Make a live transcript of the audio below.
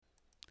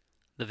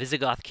The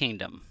Visigoth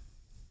Kingdom.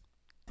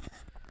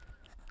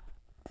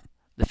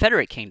 The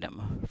Federate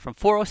Kingdom, from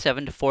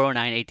 407 to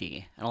 409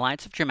 AD, an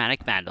alliance of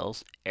Germanic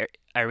Vandals,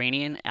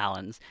 Iranian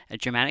Alans,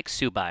 and Germanic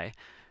Suebi,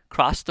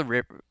 crossed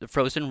the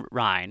frozen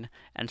Rhine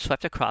and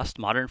swept across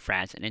modern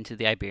France and into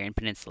the Iberian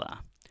Peninsula.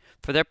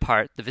 For their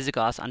part, the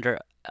Visigoths under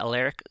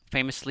Alaric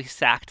famously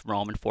sacked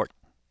Rome in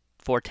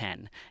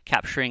 410,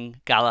 capturing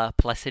Galla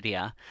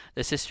Placidia,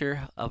 the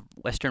sister of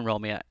Western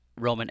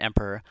Roman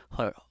Emperor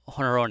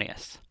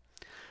Honorius.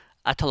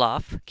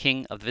 Ataulf,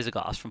 king of the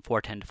Visigoths from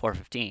 410 to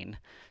 415,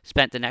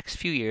 spent the next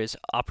few years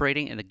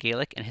operating in the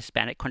Gallic and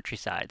Hispanic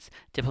countrysides,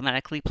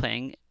 diplomatically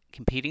playing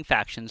competing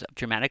factions of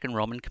Germanic and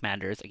Roman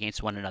commanders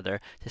against one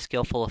another to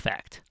skillful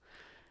effect,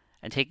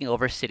 and taking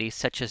over cities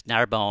such as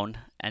Narbonne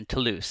and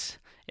Toulouse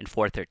in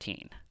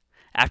 413.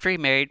 After he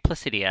married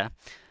Placidia,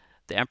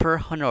 the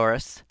Emperor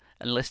Honorius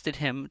enlisted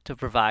him to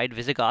provide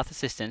Visigoth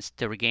assistance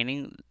to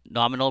regaining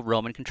nominal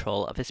Roman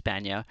control of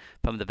Hispania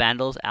from the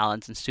Vandals,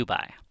 Alans, and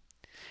Suebi.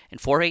 In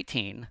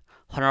 418,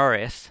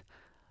 Honorius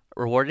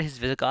rewarded his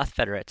Visigoth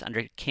federates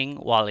under King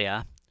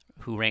Wallia,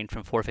 who reigned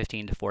from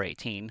 415 to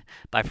 418,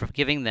 by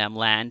giving them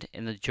land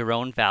in the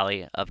Gironde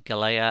valley of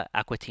Gallia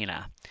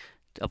Aquitina,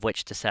 of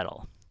which to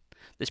settle.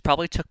 This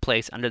probably took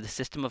place under the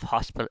system of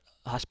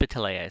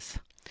hospitales.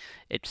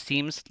 It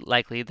seems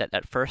likely that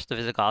at first the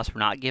Visigoths were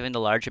not given the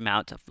large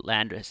amount of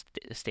land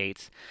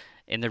estates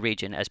in the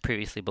region as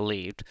previously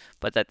believed,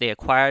 but that they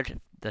acquired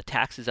the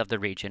taxes of the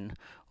region,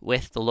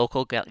 with the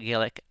local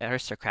Gallic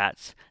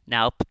aristocrats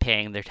now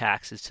paying their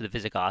taxes to the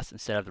Visigoths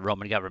instead of the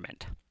Roman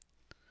government.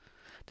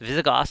 The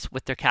Visigoths,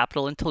 with their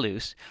capital in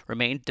Toulouse,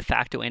 remained de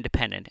facto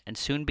independent and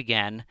soon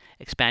began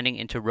expanding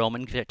into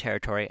Roman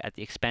territory at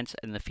the expense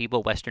of the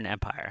feeble Western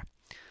Empire.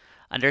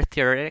 Under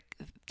Theoretic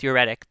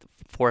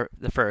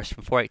the First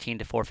from 418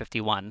 to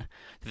 451,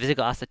 the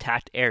Visigoths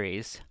attacked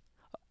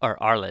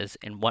Arles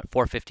in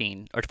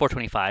 415 or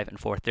 425 and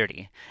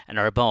 430, and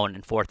Narbonne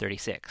in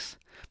 436,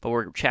 but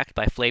were checked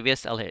by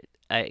Flavius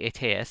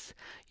Aetius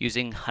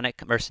using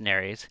Hunnic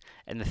mercenaries,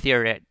 and the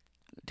Theoretic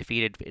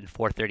defeated in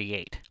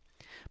 438.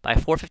 By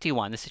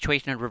 451, the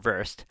situation had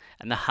reversed,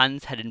 and the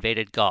Huns had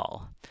invaded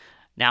Gaul.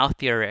 Now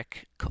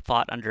Theoretic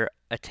fought under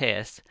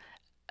Aetius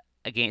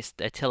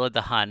against Attila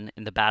the Hun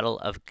in the Battle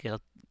of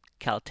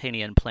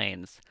Caltanian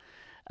Plains.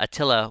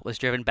 Attila was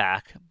driven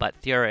back, but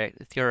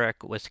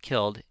Theodoric was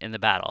killed in the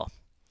battle.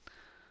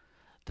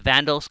 The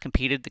Vandals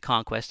completed the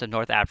conquest of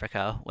North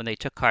Africa when they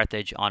took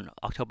Carthage on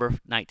October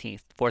 19,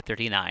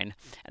 439,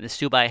 and the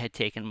Suebi had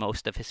taken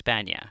most of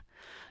Hispania.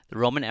 The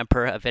Roman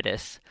Emperor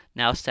Avitus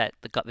now set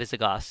the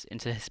Visigoths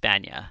into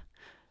Hispania.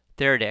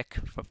 Theodoric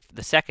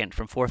II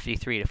from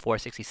 453 to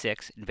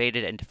 466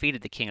 invaded and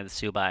defeated the king of the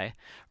Suebi,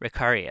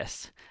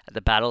 Ricarius, at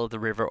the Battle of the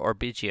River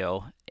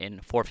Orbigio in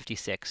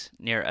 456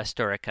 near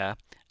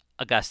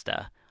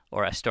Augusta,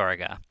 or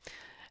Astorga,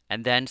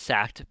 and then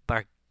sacked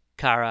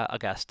Barcara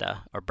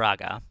Augusta, or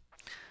Braga,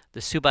 the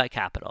Suebi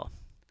capital.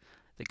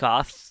 The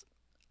Goths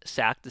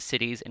sacked the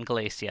cities in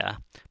Galicia,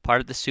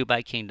 part of the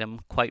Suebi kingdom,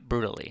 quite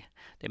brutally.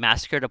 They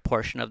massacred a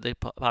portion of the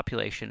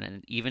population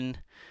and even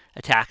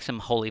attacked some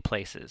holy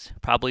places,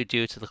 probably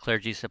due to the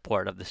clergy's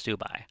support of the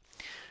Suebi.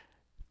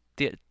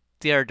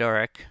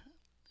 Theodoric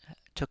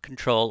took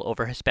control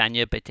over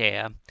Hispania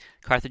Baetica,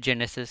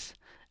 Carthaginisus,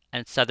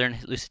 and southern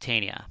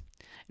Lusitania.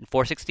 In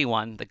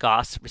 461, the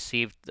Goths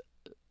received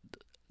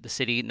the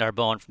city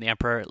Narbonne from the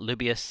Emperor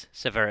Lubius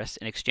Severus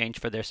in exchange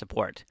for their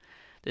support.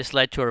 This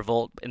led to a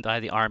revolt by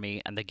the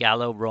army and the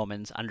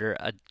Gallo-Romans under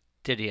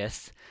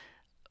Adidius.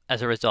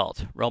 As a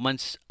result,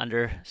 Romans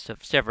under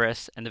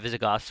Severus and the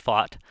Visigoths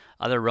fought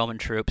other Roman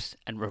troops,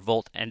 and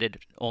revolt ended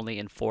only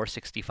in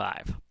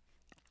 465.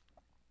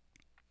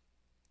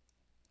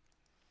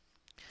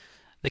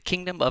 The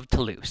Kingdom of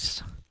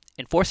Toulouse.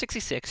 In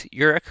 466,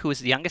 Euric, who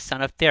was the youngest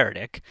son of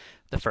Theodoric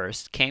I,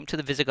 came to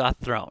the Visigoth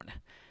throne.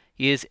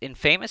 He is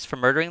infamous for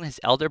murdering his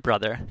elder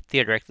brother,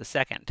 Theodoric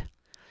II,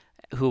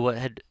 who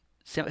had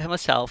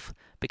himself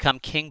become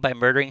king by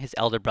murdering his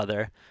elder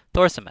brother,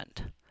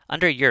 Thorsimund.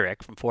 Under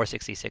Euric, from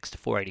 466 to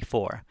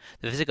 484,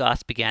 the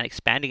Visigoths began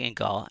expanding in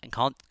Gaul and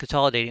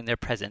consolidating their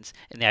presence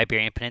in the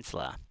Iberian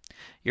Peninsula.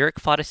 Euric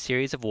fought a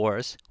series of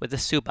wars with the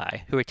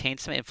Suebi, who retained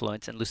some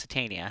influence in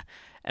Lusitania,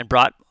 and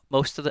brought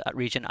most of the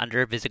region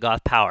under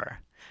Visigoth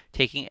power,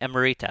 taking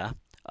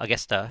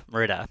Augusta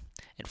Merida,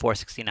 in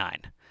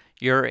 469.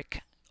 Euric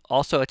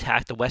also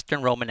attacked the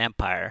Western Roman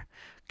Empire,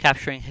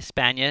 capturing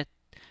Hispania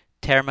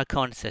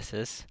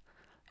Tarraconensis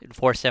in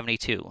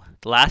 472,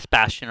 the last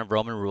bastion of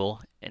Roman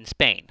rule in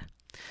Spain.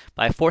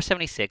 By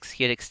 476,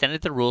 he had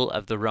extended the rule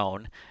of the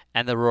Rhone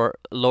and the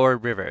lower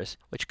rivers,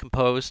 which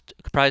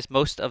comprised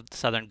most of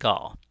southern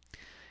Gaul.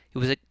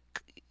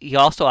 He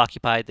also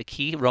occupied the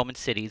key Roman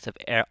cities of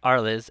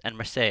Arles and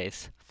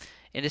Marseilles.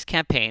 In his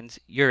campaigns,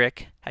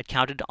 Euric had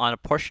counted on a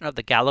portion of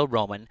the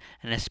Gallo-Roman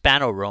and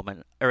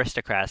Hispano-Roman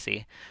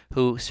aristocracy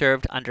who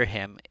served under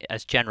him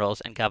as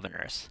generals and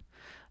governors.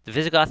 The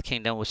Visigoth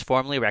kingdom was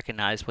formally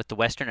recognized with the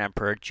Western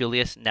Emperor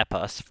Julius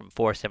Nepos from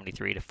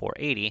 473 to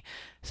 480,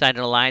 signed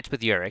an alliance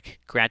with Euric,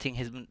 granting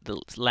him the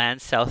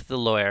lands south of the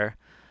Loire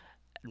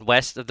and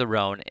west of the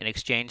Rhone in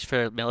exchange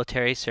for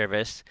military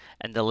service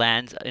and the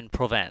lands in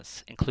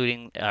Provence,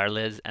 including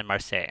Arles and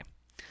Marseille.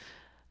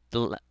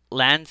 The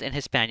lands in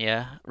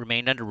Hispania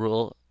remained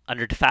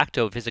under de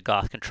facto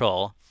Visigoth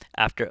control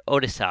after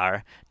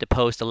Odoacer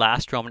deposed the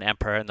last Roman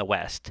emperor in the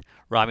west,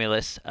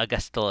 Romulus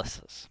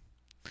Augustulus.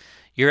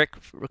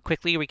 Euric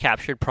quickly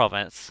recaptured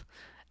Provence,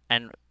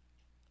 and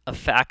a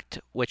fact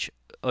which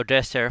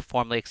Odoacer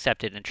formally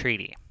accepted in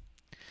treaty.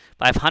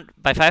 By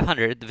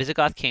 500, the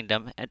Visigoth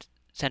kingdom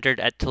centered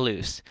at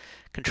Toulouse,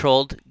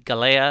 controlled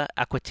Gallia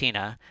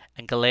Aquitina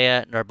and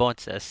Gallia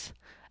Narbonensis,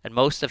 and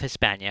most of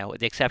Hispania, with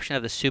the exception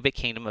of the Subic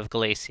kingdom of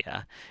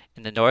Galicia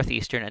in the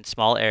northeastern and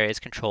small areas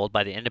controlled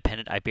by the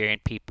independent Iberian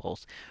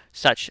peoples,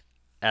 such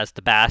as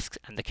the Basques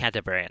and the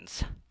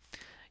Cantabrians.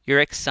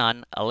 Euric's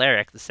son,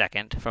 Alaric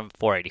II, from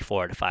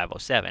 484 to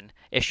 507,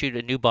 issued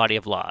a new body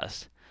of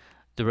laws,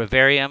 the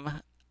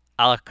Reverium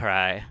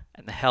Alarici,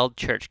 and the held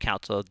church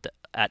council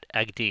at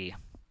Agde.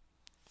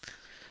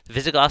 The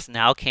Visigoths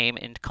now came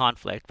into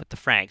conflict with the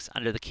Franks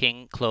under the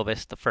king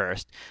Clovis I,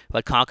 who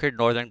had conquered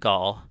northern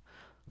Gaul.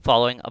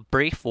 Following a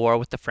brief war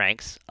with the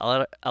Franks,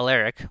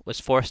 Alaric was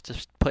forced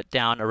to put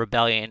down a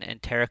rebellion in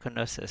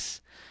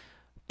Tarraconensis,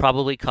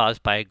 probably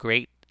caused by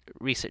a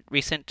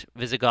recent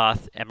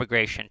Visigoth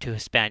emigration to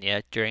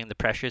Hispania during the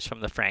pressures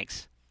from the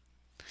Franks.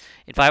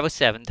 In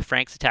 507, the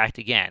Franks attacked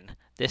again,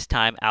 this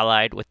time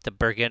allied with the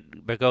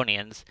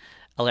Burgundians.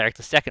 Alaric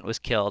II was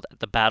killed at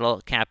the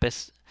battle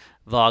Campus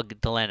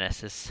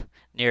Vogdelensis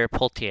near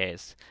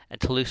Poitiers, and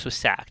Toulouse was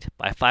sacked.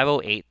 By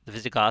 508, the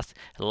Visigoths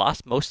had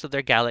lost most of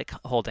their Gallic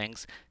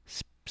holdings,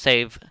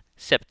 save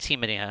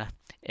Septimania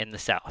in the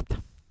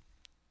south.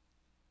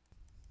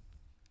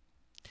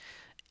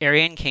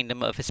 Arian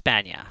Kingdom of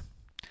Hispania.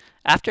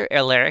 After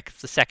Alaric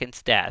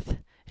II's death,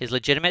 his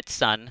legitimate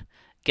son,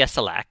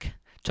 Gesalac,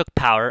 took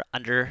power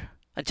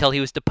until he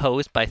was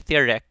deposed by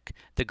Theodoric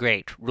the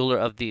Great, ruler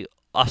of the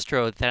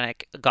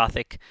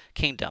Austro-Gothic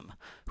kingdom,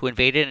 who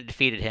invaded and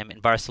defeated him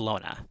in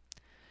Barcelona.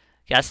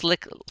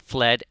 Gesalic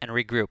fled and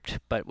regrouped,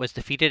 but was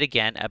defeated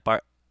again at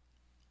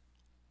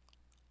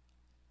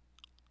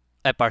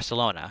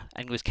Barcelona,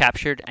 and was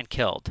captured and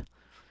killed.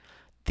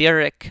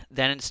 Theodoric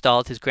then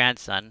installed his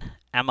grandson,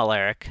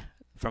 Amalaric,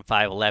 from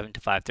 511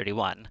 to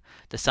 531,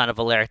 the son of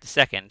Alaric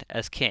II,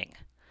 as king.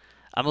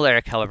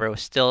 Amalaric, however,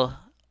 was still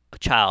a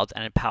child,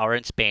 and in power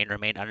in Spain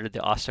remained under the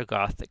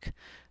Ostrogothic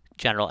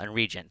general and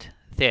regent,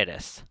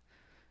 Theodas.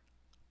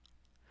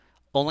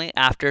 Only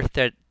after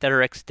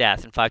Theodoric's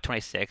death in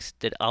 526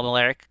 did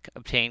Amalaric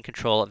obtain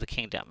control of the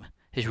kingdom.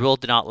 His rule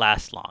did not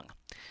last long.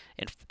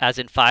 As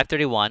in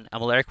 531,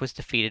 Amalaric was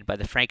defeated by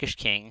the Frankish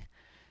king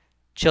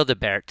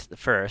Childebert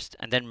I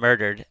and then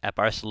murdered at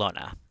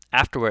Barcelona.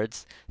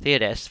 Afterwards,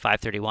 Theodas,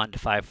 531 to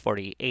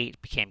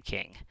 548, became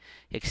king.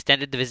 He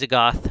extended the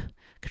Visigoth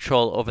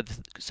control over the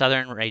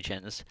southern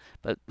regions,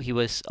 but he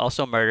was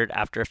also murdered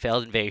after a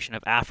failed invasion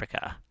of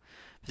Africa.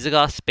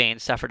 Visigoth Spain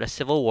suffered a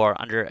civil war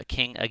under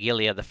King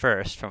Agilia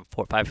I from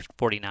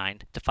 549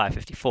 to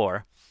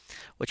 554,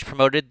 which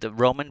promoted the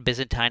Roman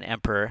Byzantine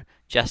Emperor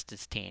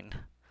Justinian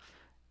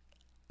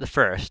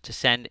I to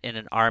send in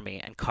an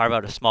army and carve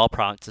out a small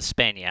province of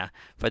Spania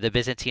for the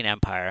Byzantine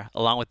Empire,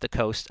 along with the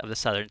coast of the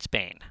southern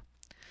Spain.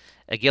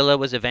 Agilia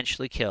was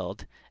eventually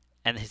killed,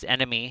 and his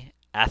enemy,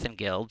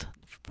 Athengild,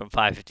 from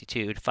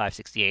 552 to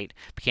 568,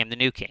 became the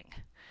new king.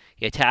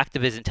 He attacked the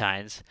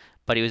Byzantines,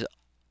 but he was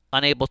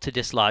unable to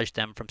dislodge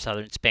them from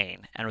southern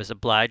Spain, and was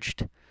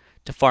obliged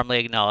to formally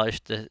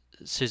acknowledge the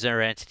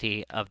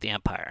suzerainty of the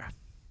empire.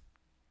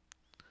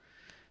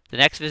 The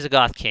next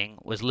Visigoth king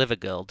was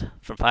Livigild,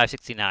 from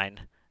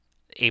 569,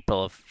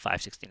 April of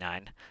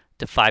 569,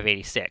 to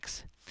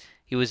 586.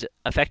 He was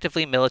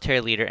effectively military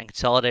leader and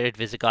consolidated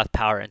Visigoth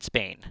power in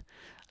Spain.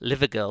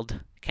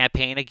 Livigild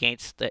campaigned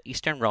against the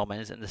Eastern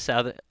Romans in the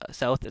south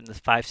in the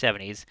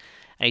 570s,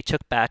 and he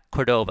took back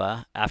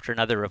Cordova after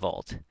another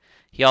revolt.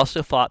 He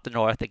also fought the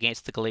north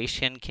against the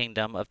Galician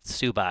kingdom of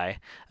Subai,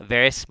 of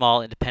various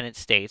small independent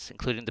states,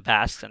 including the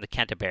Basques and the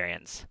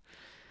Cantabrians.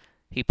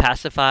 He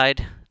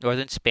pacified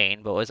northern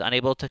Spain, but was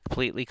unable to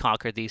completely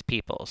conquer these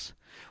peoples.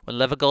 When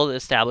Livigild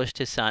established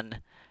his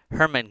son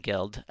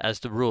Hermengild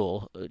as the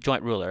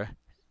joint ruler,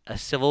 a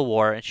civil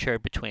war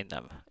ensued between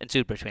them.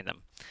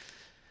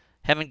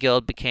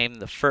 Hermengild became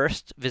the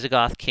first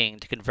Visigoth king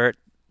to convert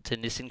to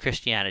Nicene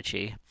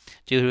Christianity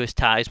due to his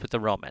ties with the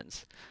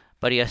Romans,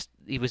 but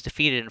he was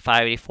defeated in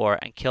 584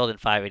 and killed in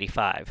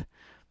 585.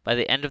 By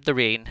the end of the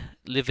reign,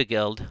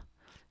 Livigild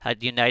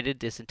had united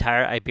this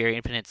entire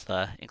Iberian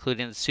peninsula,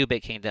 including the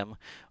Subic kingdom,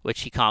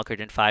 which he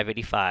conquered in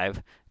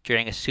 585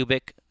 during a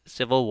Subic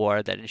civil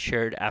war that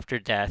ensued after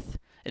death.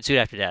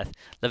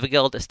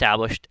 Livigild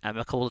established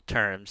amicable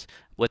terms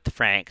with the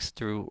Franks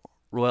through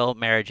royal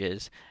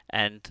marriages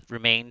and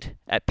remained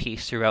at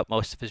peace throughout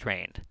most of his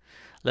reign.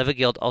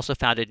 Livigild also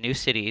founded new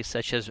cities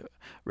such as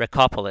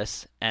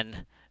Recopolis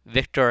and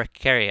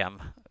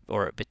Victoricarium,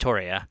 or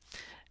Vittoria,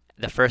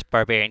 the first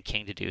barbarian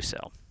king to do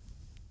so.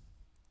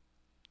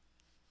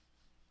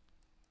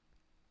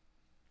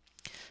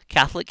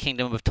 Catholic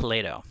Kingdom of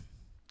Toledo.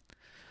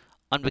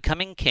 On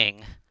becoming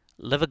king,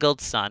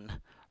 Livigold's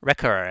son,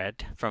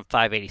 Recared, from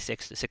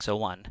 586 to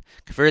 601,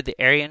 converted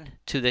the Arian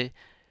to the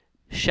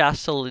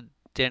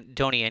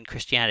Chalcedonian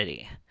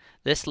Christianity.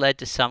 This led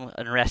to some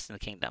unrest in the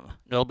kingdom,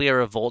 notably a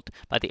revolt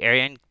by the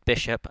Arian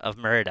bishop of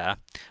Merida,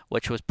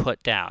 which was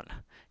put down.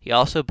 He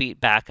also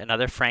beat back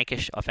another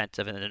Frankish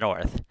offensive in the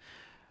north.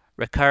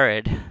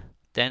 Recared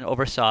then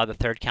oversaw the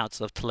Third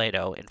Council of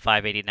Toledo in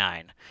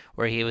 589,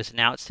 where he was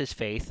announced his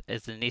faith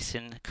as the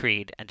Nicene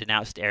Creed and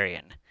denounced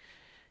Arian.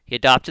 He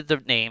adopted the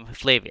name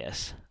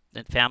Flavius,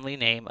 the family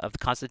name of the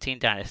Constantine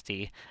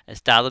dynasty, and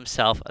styled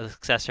himself a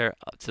successor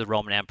to the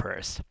Roman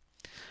emperors.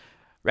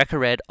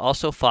 Recared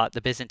also fought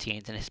the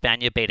Byzantines in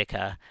Hispania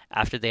Baetica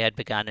after they had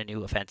begun a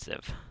new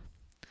offensive.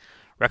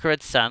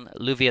 Recared's son,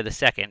 Luvia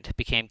II,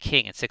 became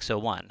king in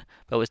 601,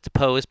 but was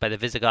deposed by the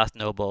Visigoth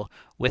noble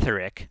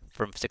Witheric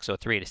from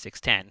 603 to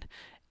 610,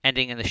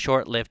 ending in the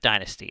short-lived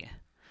dynasty.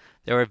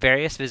 There were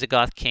various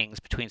Visigoth kings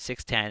between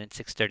 610 and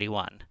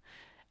 631,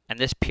 and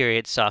this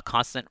period saw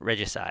constant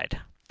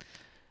regicide.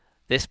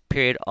 This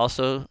period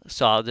also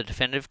saw the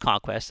definitive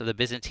conquest of the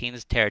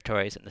Byzantines'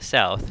 territories in the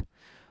south.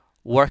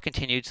 War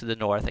continued to the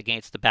north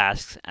against the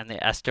Basques and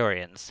the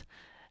Asturians,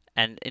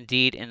 and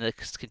indeed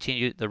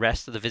continued the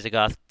rest of the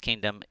Visigoth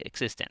kingdom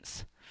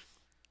existence.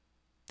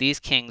 These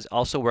kings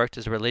also worked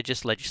as a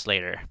religious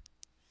legislator,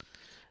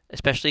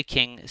 especially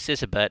King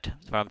Sigebert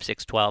from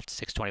 612 to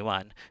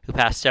 621, who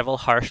passed several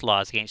harsh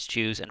laws against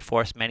Jews and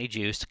forced many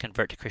Jews to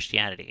convert to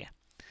Christianity.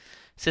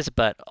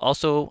 Sigebert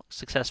also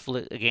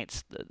successfully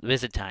against the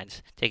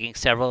Byzantines, taking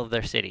several of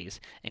their cities,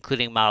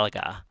 including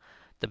Malaga.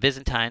 The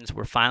Byzantines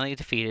were finally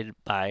defeated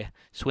by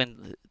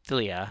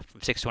Swinthilia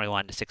from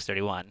 621 to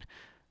 631,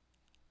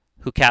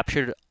 who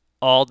captured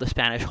all the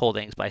Spanish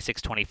holdings by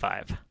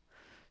 625.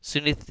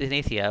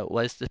 Sunithia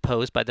was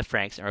deposed by the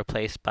Franks and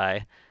replaced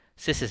by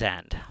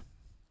Sigismund.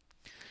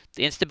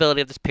 The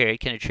instability of this period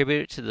can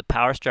attribute to the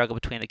power struggle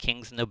between the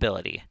kings and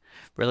nobility.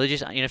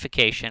 Religious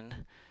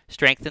unification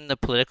strengthened the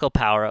political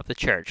power of the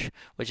church,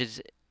 which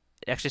is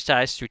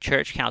exercised through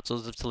church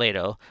councils of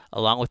Toledo,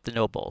 along with the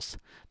nobles.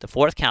 The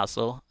Fourth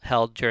Council,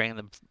 held during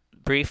the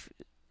brief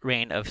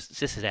reign of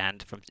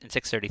Sigismund in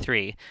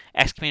 633,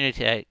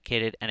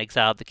 excommunicated and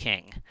exiled the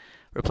king,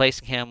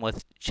 replacing him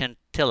with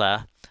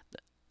Chintila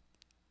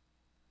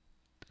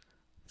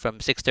from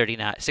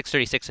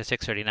 636 to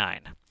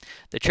 639.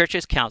 The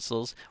church's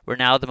councils were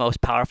now the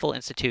most powerful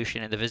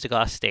institution in the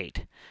Visigoth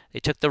state. They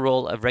took the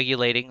role of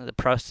regulating the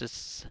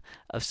process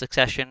of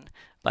succession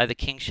by the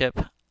kingship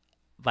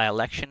by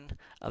election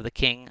of the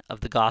king,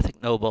 of the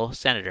Gothic noble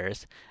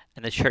senators,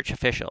 and the church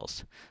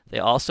officials. They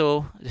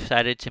also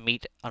decided to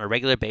meet on a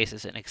regular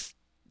basis and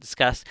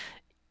discuss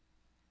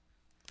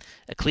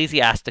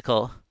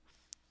ecclesiastical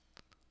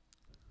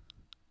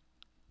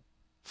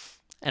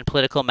and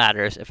political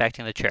matters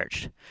affecting the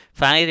church.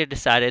 Finally, they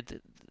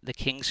decided the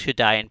kings should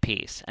die in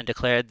peace, and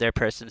declared their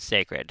persons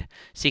sacred,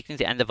 seeking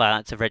to end the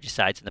violence of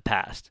regicides in the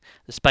past.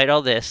 Despite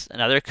all this,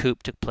 another coup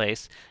took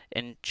place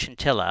in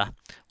Chintila,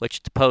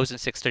 which deposed in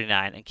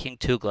 639, and King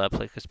Tugla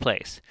took his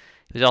place.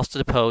 He was also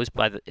deposed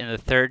in the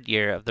third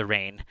year of the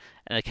reign,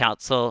 and the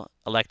council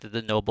elected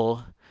the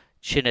noble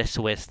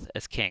Chideswith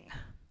as king.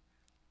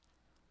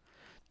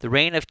 The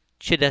reign of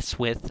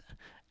Chideswith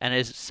and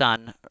his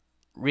son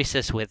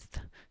Riseswith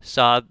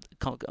saw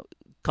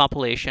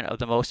compilation of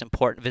the most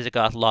important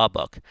Visigoth law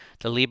book,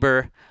 the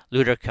Liber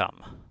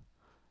Ludicum,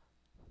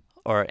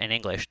 or in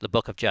English, the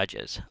Book of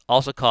Judges,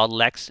 also called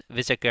Lex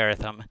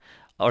Visigothum,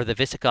 or the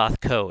Visigoth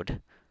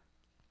Code,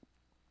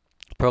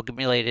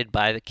 promulgated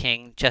by the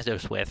king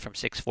Chedoswith from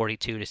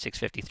 642 to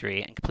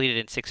 653, and completed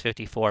in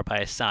 654 by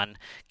his son,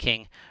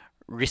 King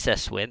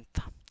Riseswith,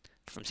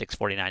 from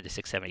 649 to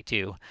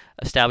 672,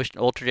 established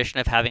an old tradition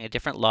of having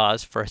different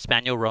laws for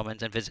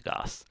Hispano-Romans and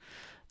Visigoths.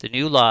 The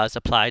new laws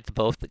applied to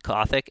both the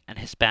Gothic and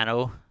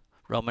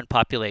Hispano-Roman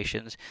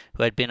populations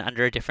who had been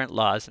under different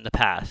laws in the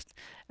past,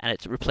 and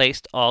it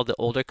replaced all the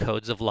older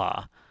codes of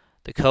law.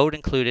 The code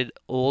included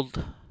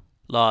old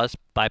laws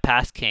by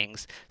past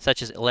kings,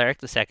 such as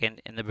Alaric II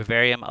in the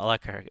Bavarian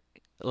Alarchacy,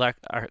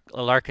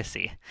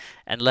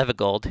 and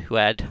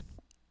Levigold,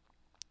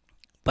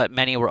 but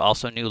many were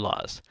also new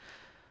laws.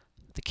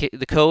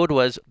 The code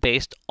was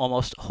based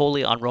almost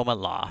wholly on Roman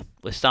law,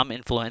 with some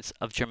influence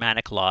of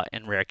Germanic law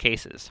in rare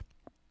cases.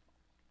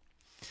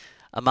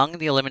 Among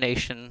the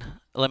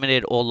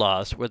eliminated old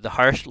laws were the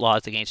harsh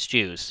laws against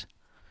Jews.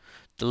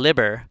 The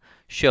Liber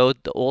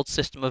showed the old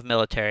system of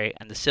military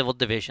and the civil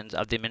divisions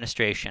of the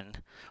administration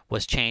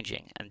was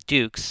changing, and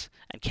dukes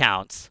and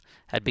counts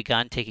had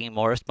begun taking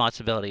more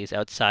responsibilities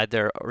outside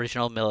their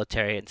original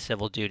military and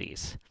civil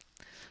duties.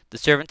 The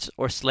servants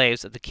or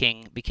slaves of the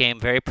king became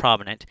very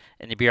prominent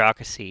in the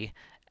bureaucracy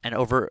and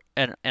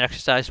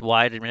exercised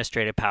wide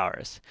administrative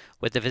powers.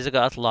 With the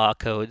Visigoth law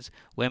codes,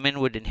 women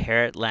would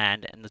inherit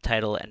land and the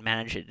title and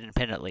manage it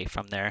independently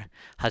from their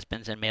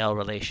husbands and male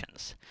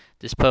relations,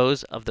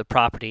 dispose of the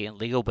property in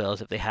legal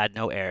wills if they had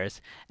no heirs,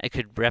 and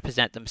could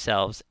represent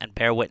themselves and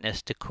bear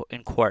witness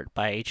in court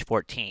by age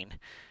 14,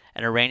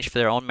 and arrange for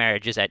their own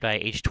marriages by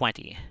age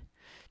 20.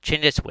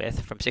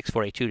 Chindiswith, from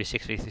 642 to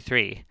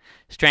 653,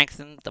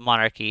 strengthened the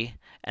monarchy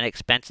at the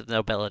expense of the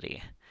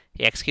nobility.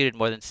 He executed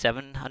more than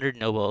 700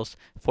 nobles,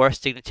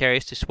 forced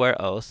dignitaries to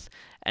swear oaths,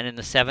 and in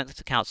the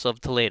Seventh Council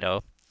of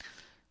Toledo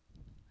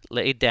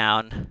laid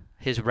down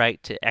his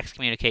right to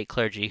excommunicate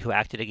clergy who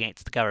acted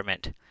against the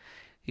government.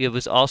 He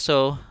was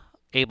also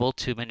able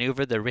to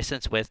maneuver the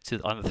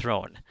Risenswith on the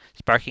throne,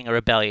 sparking a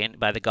rebellion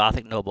by the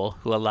Gothic noble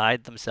who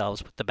allied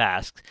themselves with the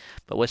Basques,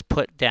 but was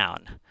put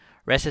down.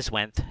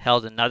 Resiswith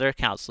held another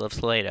council of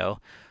Toledo,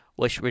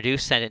 which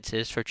reduced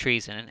sentences for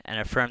treason and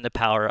affirmed the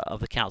power of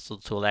the council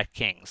to elect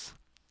kings.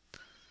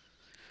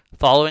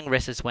 Following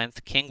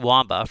Resiswith, King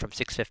Wamba from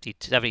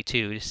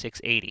 672 to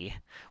 680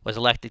 was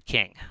elected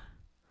king.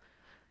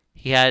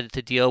 He had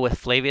to deal with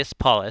Flavius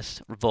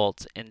Paulus'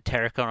 revolt in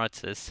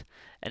Tarraconensis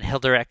and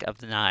Hilderic of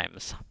the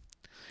Nimes.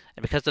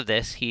 And because of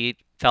this, he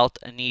felt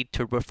a need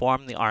to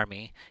reform the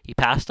army. He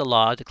passed a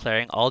law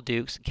declaring all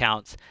dukes,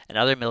 counts, and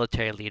other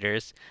military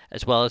leaders,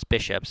 as well as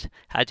bishops,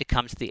 had to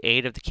come to the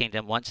aid of the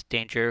kingdom once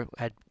danger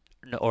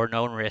or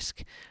known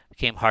risk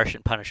became harsh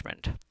in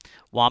punishment.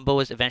 Wamba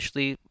was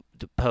eventually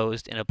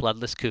deposed in a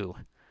bloodless coup.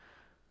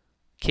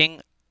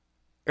 King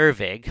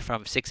Ervig,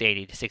 from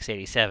 680 to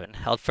 687,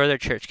 held further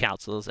church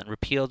councils and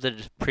repealed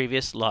the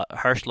previous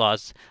harsh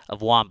laws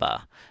of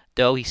Wamba,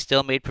 though he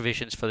still made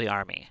provisions for the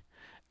army.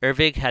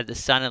 Ervig had the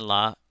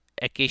son-in-law,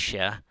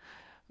 Ekicia,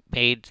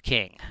 made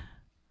king.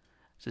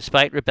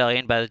 Despite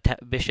rebellion by the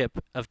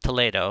Bishop of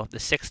Toledo, the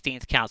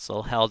 16th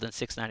Council, held in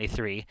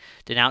 693,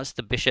 denounced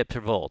the bishop's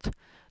revolt.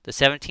 The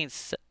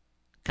 17th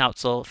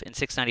Council in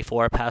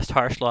 694 passed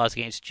harsh laws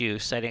against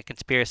Jews, citing a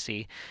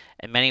conspiracy,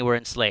 and many were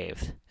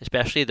enslaved,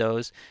 especially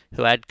those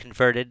who had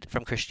converted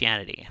from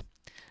Christianity.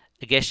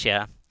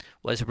 Egicia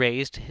was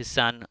raised his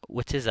son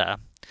Witiza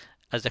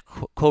as a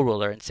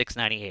co-ruler in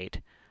 698.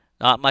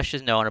 Not much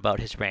is known about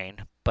his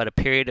reign, but a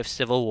period of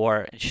civil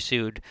war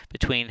ensued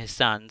between his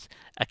sons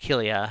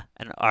Aquilia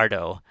and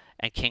Ardo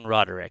and King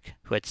Roderick,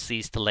 who had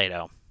seized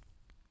Toledo.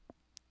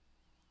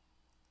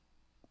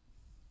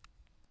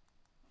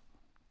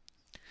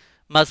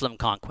 Muslim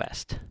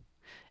conquest.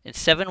 In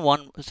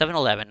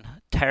 711,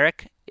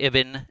 Tariq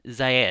ibn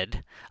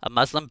Zayed, a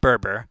Muslim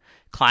Berber,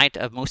 client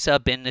of Musa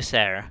bin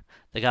Nusayr,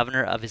 the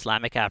governor of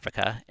Islamic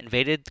Africa,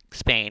 invaded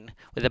Spain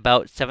with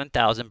about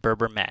 7,000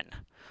 Berber men.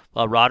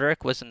 While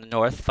Roderick was in the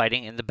north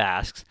fighting in the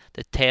Basques,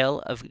 the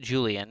tale of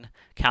Julian,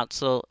 Count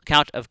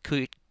of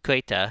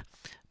Ceuta,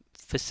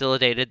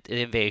 facilitated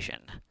the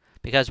invasion.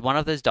 Because one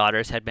of his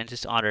daughters had been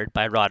dishonored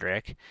by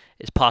Roderick,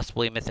 is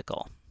possibly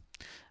mythical.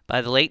 By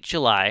the late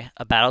July,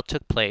 a battle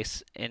took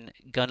place in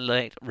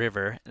Gunlate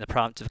River in the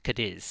province of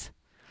Cadiz.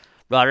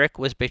 Roderick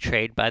was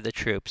betrayed by the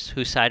troops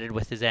who sided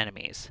with his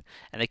enemies,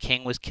 and the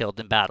king was killed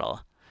in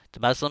battle. The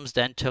Muslims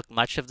then took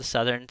much of the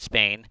southern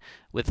Spain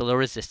with little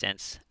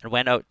resistance and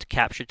went out to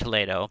capture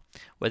Toledo,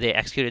 where they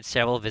executed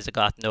several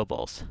Visigoth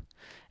nobles.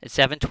 In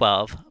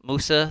 712,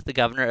 Musa, the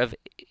governor of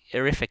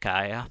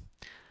Erifica,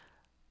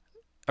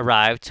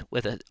 arrived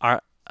with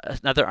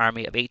another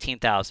army of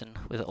 18,000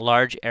 with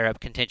large Arab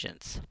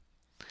contingents.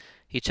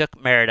 He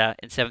took Merida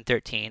in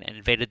 713 and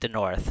invaded the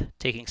north,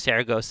 taking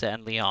Saragossa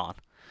and Leon,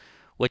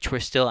 which were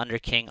still under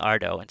King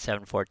Ardo in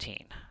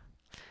 714.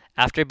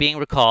 After being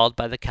recalled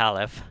by the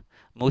Caliph,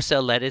 Musa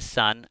led his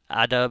son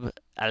Adab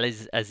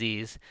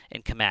al-Aziz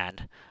in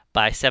command.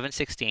 By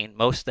 716,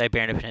 most of the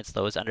Iberian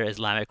Peninsula was under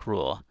Islamic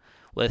rule,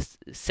 with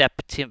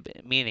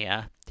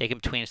Septimania taken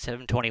between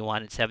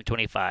 721 and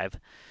 725.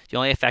 The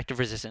only effective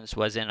resistance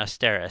was in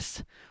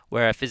Austerus,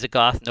 where a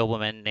Visigoth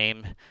nobleman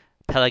named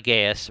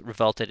Pelagius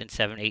revolted in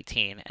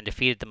 718 and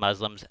defeated the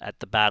Muslims at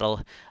the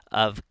Battle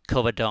of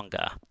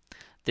Covadonga.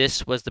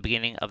 This was the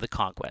beginning of the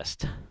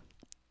conquest.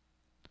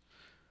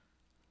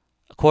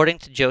 According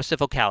to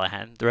Joseph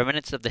O'Callaghan, the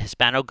remnants of the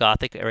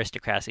Hispano-Gothic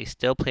aristocracy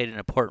still played an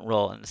important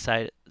role in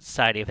the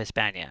society of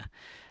Hispania.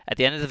 At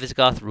the end of the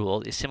Visigoth rule,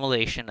 the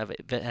assimilation of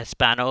the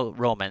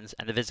Hispano-Romans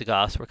and the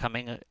Visigoths were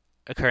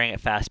occurring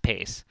at fast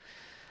pace.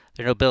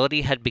 Their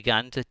nobility had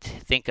begun to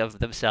think of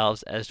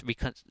themselves as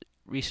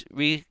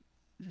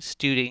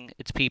restituting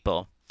its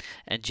people,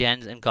 and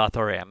gens and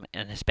Gothorium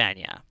in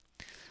Hispania.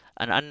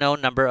 An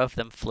unknown number of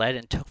them fled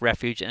and took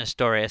refuge in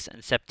Asturias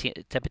and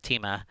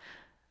Septima.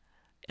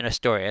 In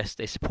Asturias,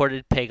 they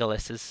supported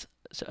Pagalis's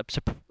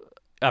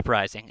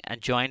uprising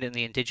and joined in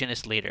the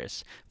indigenous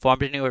leaders,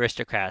 formed a new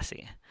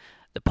aristocracy.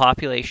 The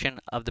population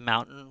of the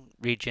mountain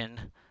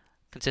region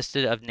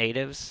consisted of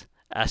natives,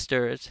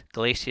 Astures,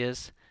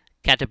 Galicias,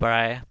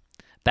 Cantabria,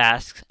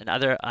 Basques, and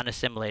other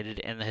unassimilated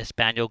in the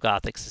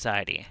Hispano-Gothic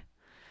society.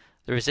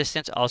 The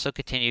resistance also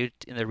continued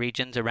in the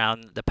regions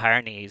around the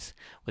Pyrenees,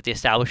 with the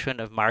establishment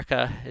of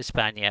Marca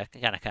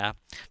Hispaniaca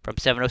from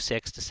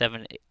 706 to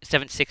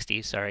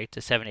 760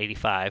 to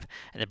 785,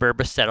 and the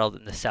Berbers settled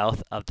in the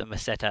south of the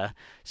Meseta,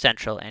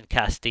 Central, and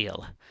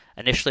Castile.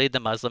 Initially,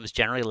 the Muslims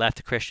generally left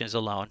the Christians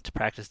alone to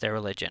practice their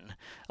religion,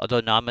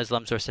 although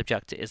non-Muslims were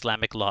subject to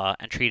Islamic law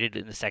and treated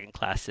in the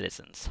second-class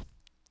citizens.